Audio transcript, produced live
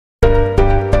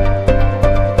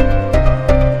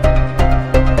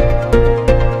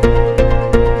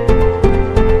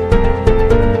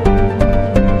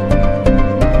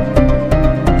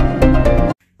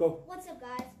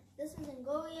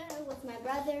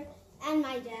and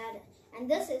my dad, and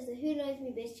this is the Who Knows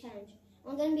Me Best Challenge.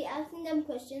 I'm going to be asking them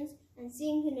questions and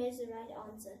seeing who knows the right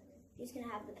answer. Who's going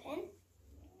to have the pen?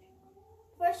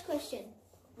 First question,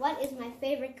 what is my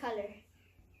favorite color?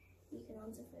 You can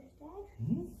answer first, Dad.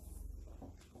 Mm-hmm.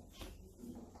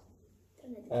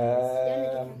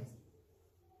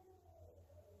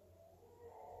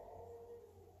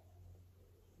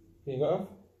 Here you go.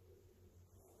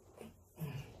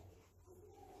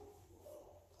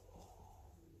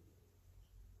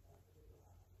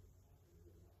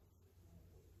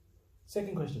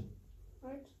 Second question.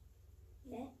 Orange.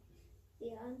 Yeah.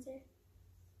 The answer.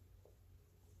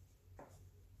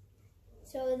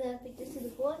 Show the pictures to the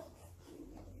board.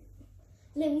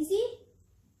 Let me see.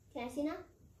 Can I see now?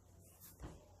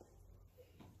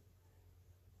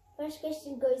 First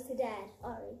question goes to Dad.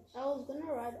 Orange. I was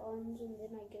gonna write orange and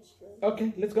then I guess red.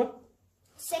 Okay, let's go.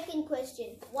 Second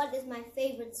question. What is my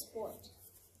favorite sport?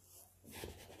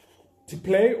 To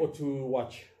play or to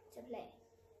watch? To play.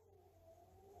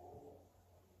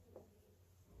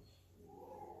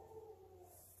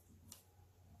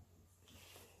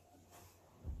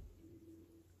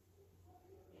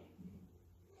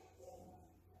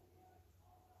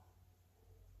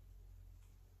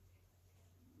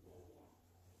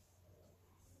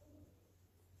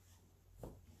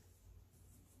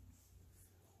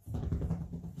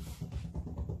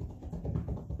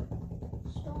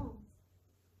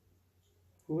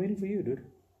 We're waiting for you, dude.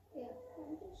 Yeah.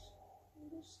 I'm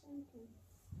just thinking.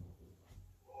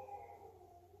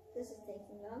 This is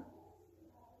taking long.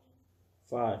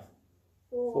 5,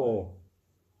 4,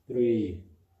 3,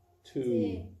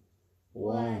 2,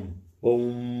 1.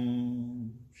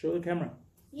 Boom. Show the camera.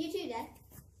 You too, Dad.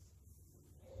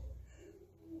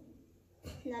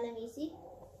 Now let me see.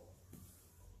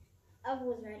 I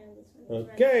was right on this one.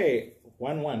 Okay,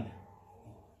 1-1.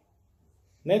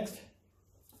 Next.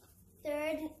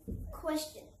 Third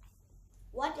question.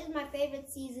 What is my favorite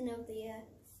season of the year?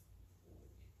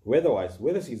 Weather-wise,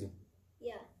 weather season.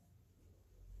 Yeah.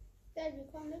 Dad, you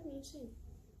can't let me see.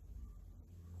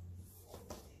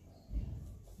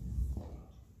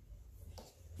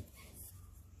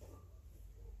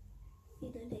 You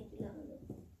don't take too long.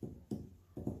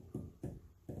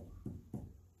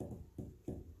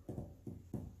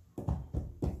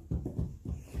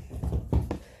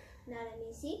 Now let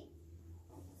me see.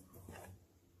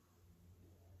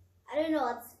 I don't know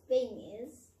what spring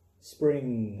is.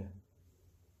 Spring.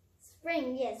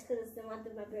 Spring, yes, because it's the month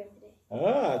of my birthday.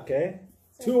 Ah, okay.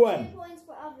 So 2-1. 2 points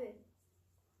for Abu.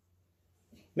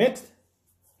 Next.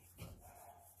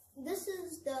 This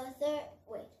is the third.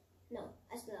 Wait, no,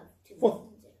 I still have 2 Fourth. more.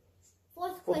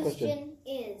 Fourth Fourth question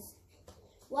is,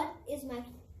 what is my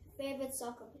favorite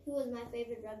soccer? Who is my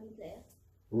favorite rugby player?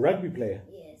 Rugby player.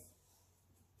 Yes.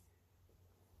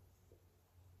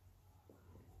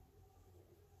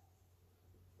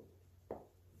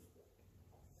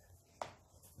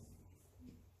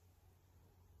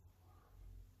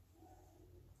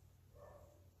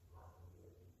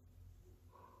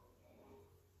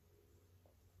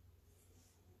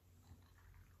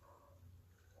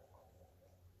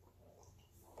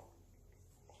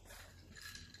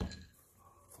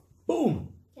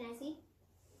 Boom. Can I see?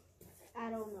 I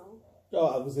don't know. Oh,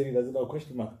 I was saying he doesn't know,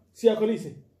 question mark. Sia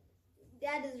Kolisi.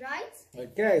 Dad is right.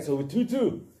 Okay, so we're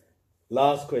 2-2.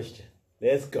 Last question.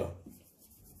 Let's go.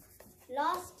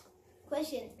 Last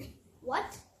question.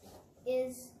 What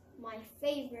is my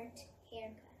favorite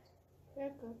haircut?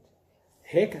 Haircut.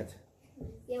 Haircut.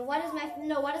 Yeah, what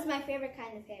is my favorite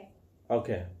kind of hair?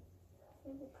 Okay.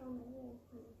 Favorite kind of hair.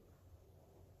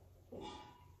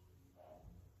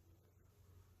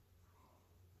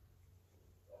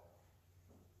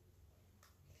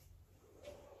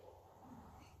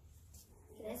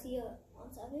 Can I see your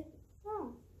answer of it?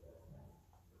 Oh.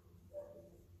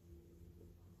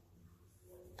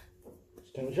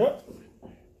 Stand it up.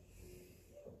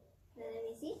 Now let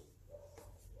me see.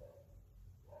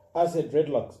 I said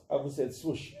dreadlocks. I said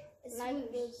swoosh. A Like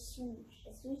swoosh. the swoosh.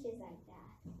 A swoosh is like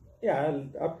that.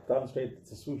 Yeah, up, down, straight.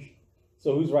 It's a swoosh.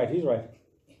 So who's right? He's right.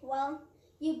 Well,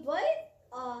 you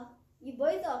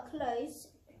both are close,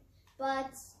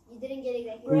 but you didn't get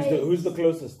exactly right. Who's the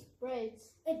closest? Braids.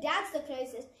 Dad's the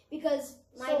closest because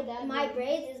So Dad my wins.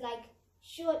 braids is like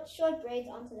short braids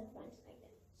onto the front like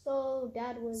that. So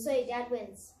Dad wins. So Dad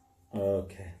wins.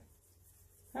 Okay.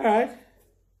 All right.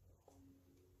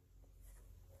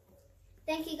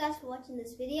 Thank you guys for watching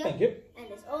this video. Thank you.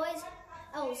 And as always,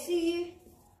 I will see you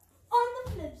on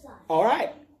the flip side. All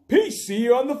right. Peace. See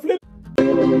you on the flip.